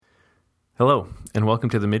Hello, and welcome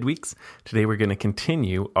to the Midweeks. Today we're going to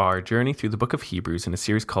continue our journey through the book of Hebrews in a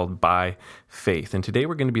series called By Faith. And today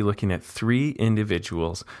we're going to be looking at three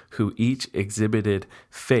individuals who each exhibited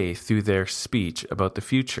faith through their speech about the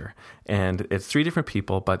future. And it's three different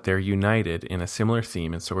people, but they're united in a similar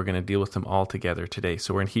theme. And so we're going to deal with them all together today.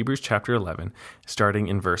 So we're in Hebrews chapter 11, starting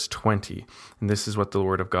in verse 20. And this is what the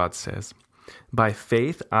Word of God says. By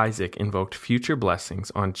faith, Isaac invoked future blessings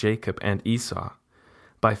on Jacob and Esau.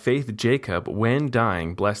 By faith, Jacob, when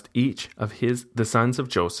dying, blessed each of the sons of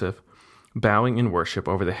Joseph, bowing in worship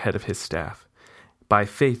over the head of his staff. By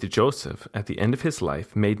faith, Joseph, at the end of his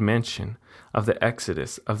life, made mention of the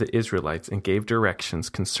exodus of the Israelites and gave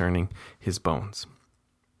directions concerning his bones.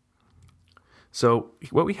 So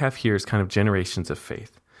what we have here is kind of generations of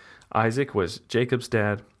faith. Isaac was Jacob's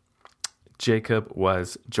dad. Jacob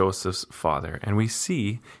was Joseph's father. And we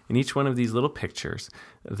see in each one of these little pictures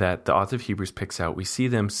that the author of Hebrews picks out, we see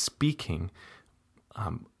them speaking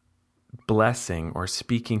blessing or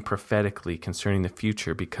speaking prophetically concerning the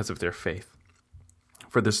future because of their faith.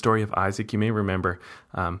 For the story of Isaac, you may remember,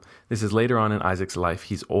 this is later on in Isaac's life.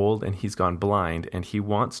 He's old and he's gone blind, and he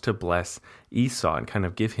wants to bless Esau and kind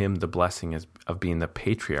of give him the blessing of being the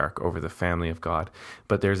patriarch over the family of God.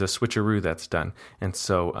 But there's a switcheroo that's done. And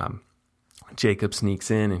so Jacob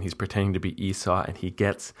sneaks in and he's pretending to be Esau, and he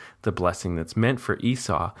gets the blessing that's meant for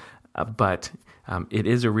Esau, but it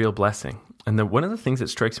is a real blessing. And one of the things that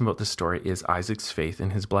strikes me about this story is Isaac's faith in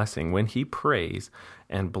his blessing. When he prays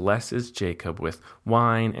and blesses Jacob with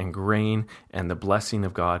wine and grain and the blessing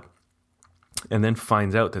of God, and then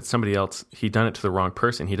finds out that somebody else, he'd done it to the wrong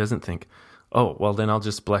person, he doesn't think, oh, well, then I'll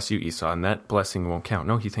just bless you, Esau, and that blessing won't count.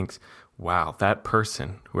 No, he thinks, wow, that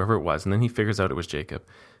person, whoever it was, and then he figures out it was Jacob,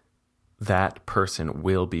 that person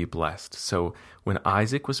will be blessed. So when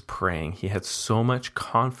Isaac was praying, he had so much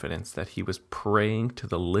confidence that he was praying to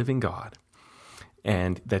the living God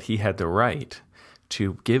and that he had the right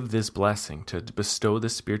to give this blessing, to bestow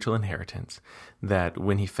this spiritual inheritance, that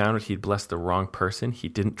when he found out he'd blessed the wrong person, he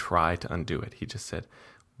didn't try to undo it. He just said,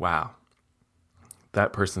 wow,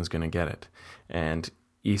 that person's going to get it. And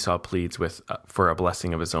Esau pleads for a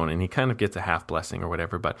blessing of his own, and he kind of gets a half blessing or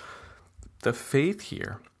whatever. But the faith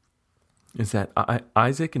here is that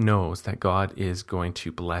Isaac knows that God is going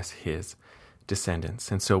to bless his descendants.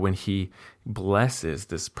 And so when he blesses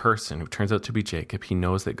this person who turns out to be Jacob, he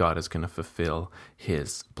knows that God is going to fulfill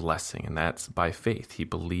his blessing. And that's by faith. He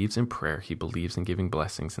believes in prayer. He believes in giving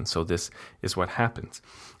blessings. And so this is what happens.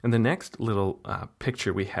 And the next little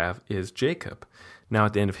picture we have is Jacob, now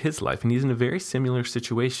at the end of his life. And he's in a very similar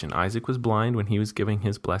situation. Isaac was blind when he was giving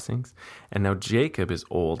his blessings. And now Jacob is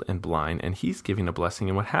old and blind, and he's giving a blessing.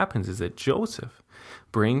 And what happens is that Joseph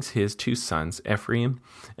brings his two sons, Ephraim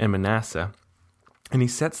and Manasseh, and he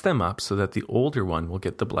sets them up so that the older one will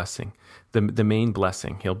get the blessing, the main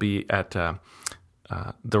blessing. He'll be at the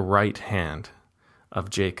right hand of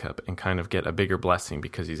Jacob and kind of get a bigger blessing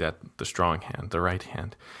because he's at the strong hand, the right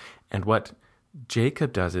hand. And what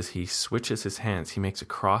Jacob does is he switches his hands. He makes a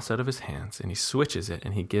cross out of his hands and he switches it,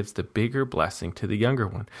 and he gives the bigger blessing to the younger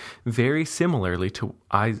one. Very similarly to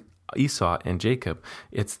Esau and Jacob,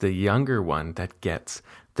 it's the younger one that gets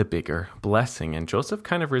the bigger blessing. And Joseph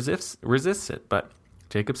kind of resists it, but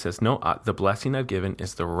Jacob says, no, the blessing I've given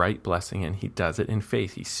is the right blessing, and he does it in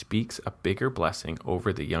faith. He speaks a bigger blessing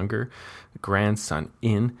over the younger grandson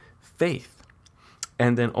in faith.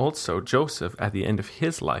 And then also Joseph, at the end of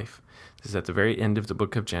his life, this is at the very end of the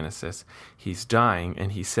book of Genesis, he's dying,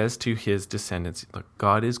 and he says to his descendants, look,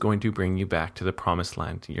 God is going to bring you back to the promised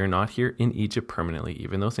land. You're not here in Egypt permanently,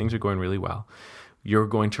 even though things are going really well. You're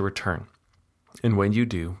going to return. And when you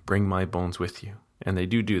do, bring my bones with you. And they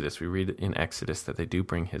do this. We read in Exodus that they do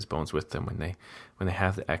bring his bones with them when they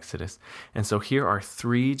have the Exodus. And so here are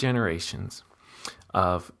three generations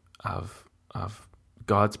of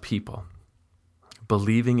God's people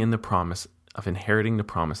believing in the promise of inheriting the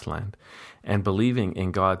promised land and believing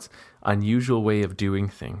in God's unusual way of doing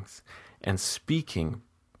things and speaking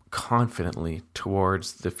confidently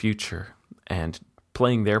towards the future and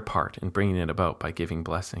playing their part in bringing it about by giving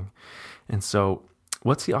blessing. And so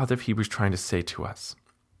what's the author of Hebrews trying to say to us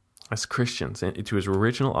as Christians, and to his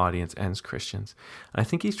original audience and as Christians? And I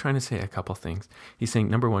think he's trying to say a couple things. He's saying,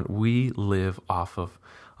 number one, we live off of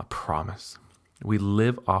a promise. We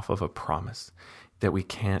live off of a promise that we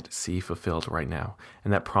can't see fulfilled right now.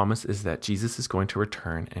 And that promise is that Jesus is going to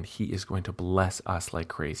return and he is going to bless us like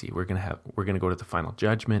crazy. We're going to go to the final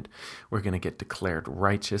judgment. We're going to get declared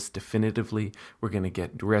righteous definitively. We're going to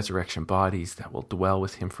get resurrection bodies that will dwell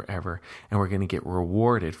with him forever. And we're going to get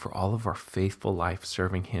rewarded for all of our faithful life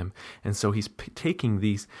serving him. And so he's taking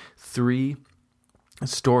these three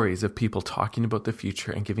stories of people talking about the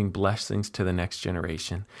future and giving blessings to the next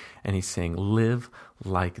generation. And he's saying, live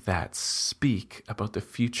like that. Speak about the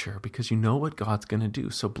future because you know what God's going to do.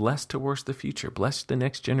 So bless towards the future. Bless the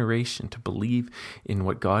next generation to believe in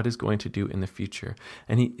what God is going to do in the future.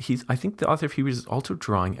 And I think the author of Hebrews is also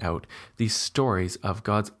drawing out these stories of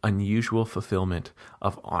God's unusual fulfillment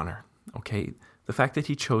of honor. Okay, the fact that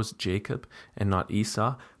he chose Jacob and not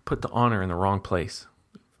Esau put the honor in the wrong place.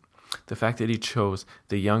 The fact that he chose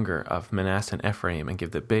the younger of Manasseh and Ephraim and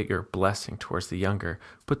give the bigger blessing towards the younger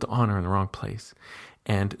put the honor in the wrong place.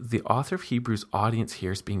 And the author of Hebrews' audience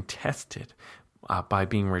here is being tested by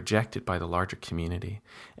being rejected by the larger community.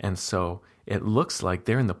 And so it looks like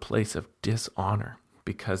they're in the place of dishonor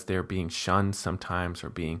because they're being shunned sometimes or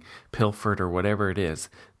being pilfered or whatever it is.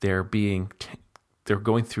 They're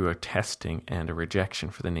going through a testing and a rejection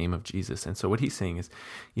for the name of Jesus. And so what he's saying is,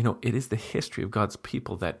 it is the history of God's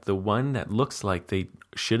people that the one that looks like they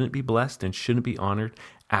shouldn't be blessed and shouldn't be honored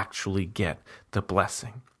actually get the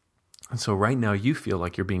blessing. And so right now you feel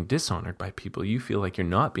like you're being dishonored by people. You feel like you're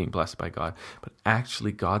not being blessed by God, but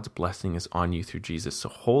actually God's blessing is on you through Jesus. So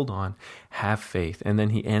hold on, have faith. And then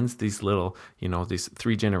he ends these little, these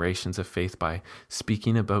 3 generations of faith by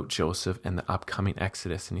speaking about Joseph and the upcoming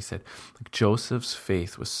Exodus. And he said, Joseph's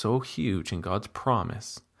faith was so huge in God's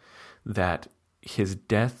promise that his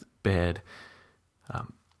deathbed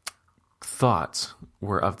thoughts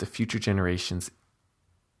were of the future generations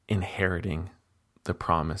inheriting the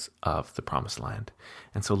promise of the promised land.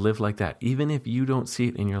 And so live like that. Even if you don't see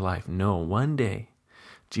it in your life, know one day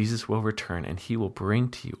Jesus will return and he will bring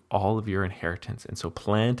to you all of your inheritance. And so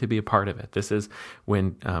plan to be a part of it. This is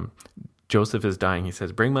when Joseph is dying. He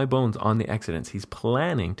says, bring my bones on the Exodus. He's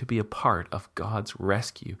planning to be a part of God's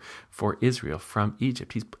rescue for Israel from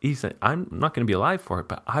Egypt. He said, I'm not going to be alive for it,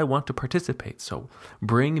 but I want to participate. So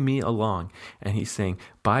bring me along. And he's saying,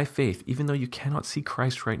 by faith, even though you cannot see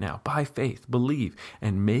Christ right now, by faith, believe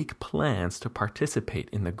and make plans to participate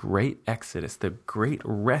in the great Exodus, the great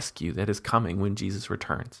rescue that is coming when Jesus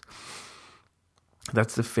returns.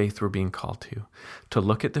 That's the faith we're being called to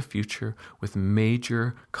look at the future with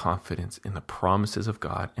major confidence in the promises of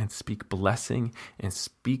God and speak blessing and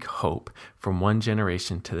speak hope from one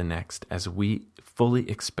generation to the next as we fully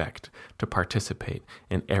expect to participate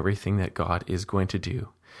in everything that God is going to do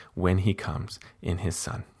when he comes in his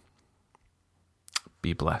Son.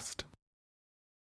 Be blessed.